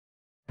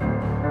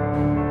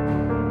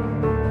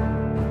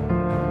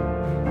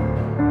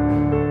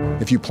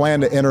If you plan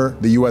to enter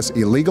the U.S.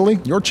 illegally,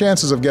 your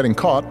chances of getting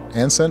caught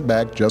and sent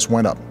back just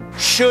went up.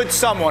 Should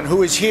someone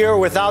who is here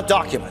without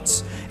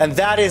documents, and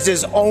that is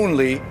his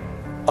only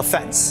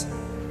offense,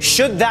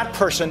 should that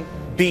person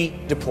be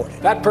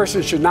deported? That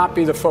person should not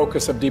be the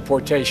focus of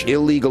deportation.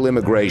 Illegal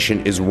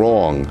immigration is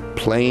wrong,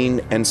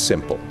 plain and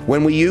simple.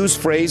 When we use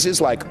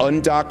phrases like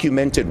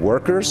undocumented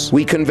workers,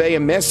 we convey a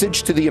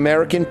message to the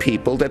American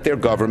people that their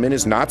government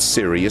is not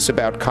serious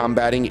about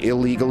combating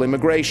illegal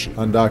immigration.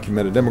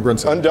 Undocumented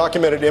immigrants.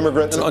 Undocumented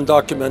immigrants.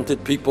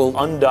 Undocumented people.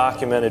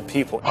 Undocumented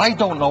people. I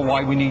don't know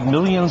why we need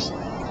millions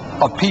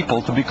of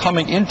people to be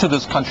coming into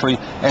this country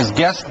as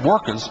guest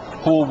workers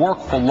who will work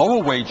for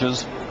lower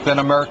wages than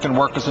American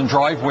workers and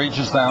drive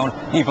wages down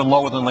even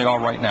lower than they are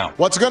right now.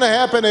 What's going to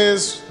happen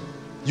is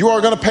you are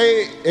going to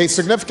pay a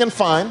significant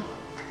fine.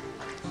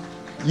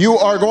 You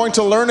are going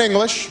to learn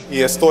English.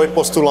 Y estoy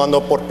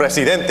postulando por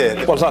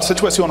presidente. Pues la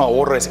situación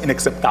ahora es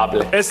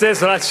inaceptable. Este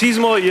es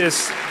racismo y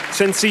es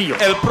sencillo.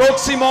 El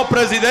próximo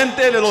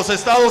presidente de los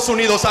Estados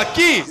Unidos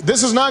aquí.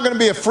 This is not going to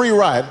be a free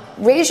ride.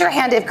 Raise your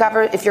hand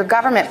if your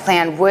government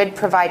plan would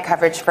provide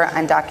coverage for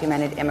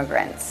undocumented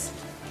immigrants.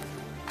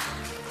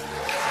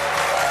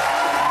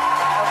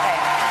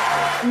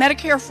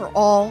 Medicare for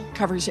All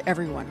covers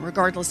everyone,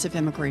 regardless of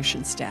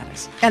immigration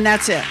status. And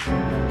that's it.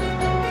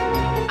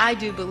 I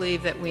do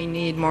believe that we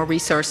need more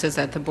resources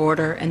at the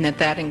border, and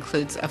that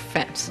includes a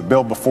fence. The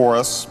bill before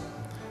us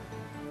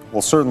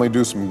will certainly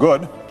do some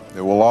good.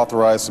 It will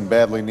authorize some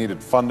badly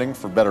needed funding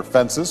for better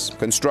fences.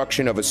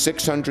 Construction of a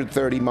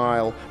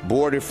 630-mile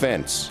border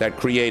fence that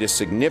create a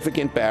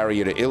significant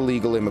barrier to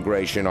illegal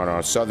immigration on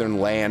our southern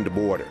land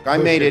border. I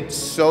made it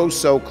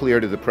so clear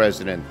to the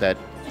president that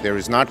there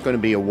is not going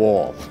to be a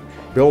wall.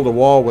 Build a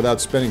wall without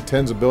spending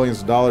tens of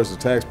billions of dollars of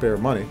taxpayer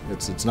money.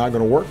 It's not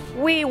going to work.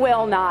 We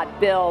will not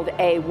build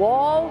a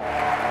wall,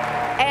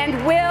 and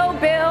will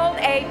build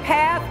a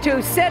path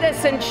to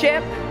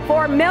citizenship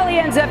for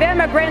millions of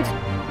immigrants.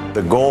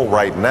 The goal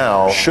right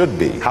now should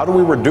be, how do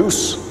we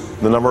reduce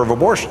the number of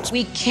abortions?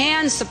 We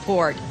can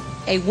support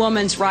a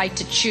woman's right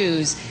to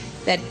choose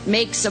that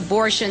makes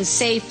abortion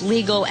safe,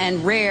 legal,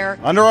 and rare.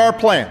 Under our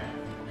plan,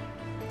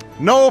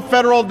 no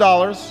federal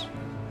dollars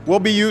will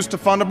be used to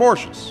fund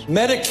abortions.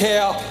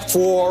 Medicare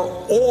for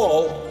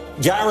all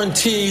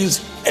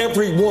guarantees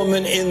every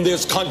woman in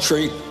this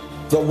country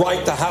the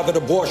right to have an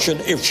abortion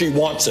if she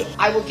wants it.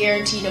 I will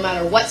guarantee, no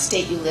matter what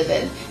state you live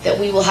in, that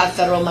we will have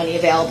federal money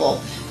available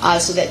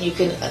so that you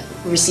can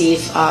receive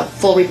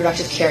full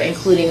reproductive care,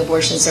 including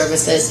abortion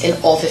services, in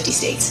all 50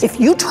 states. If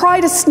you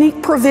try to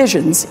sneak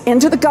provisions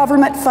into the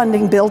government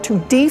funding bill to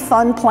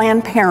defund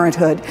Planned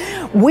Parenthood,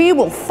 we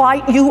will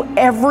fight you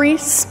every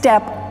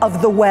step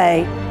of the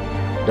way.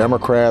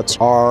 Democrats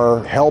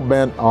are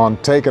hell-bent on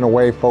taking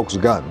away folks'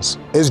 guns.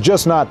 It's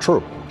just not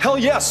true. Hell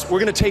yes, we're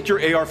going to take your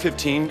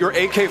AR-15, your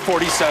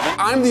AK-47.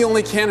 I'm the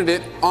only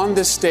candidate on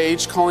this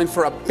stage calling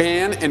for a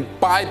ban and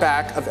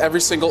buyback of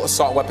every single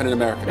assault weapon in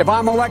America. If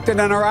I'm elected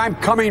and I'm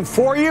coming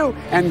for you,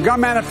 and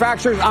gun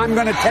manufacturers, I'm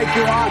going to take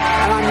you on,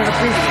 and I'm going to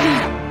beat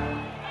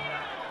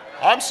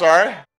you. I'm sorry.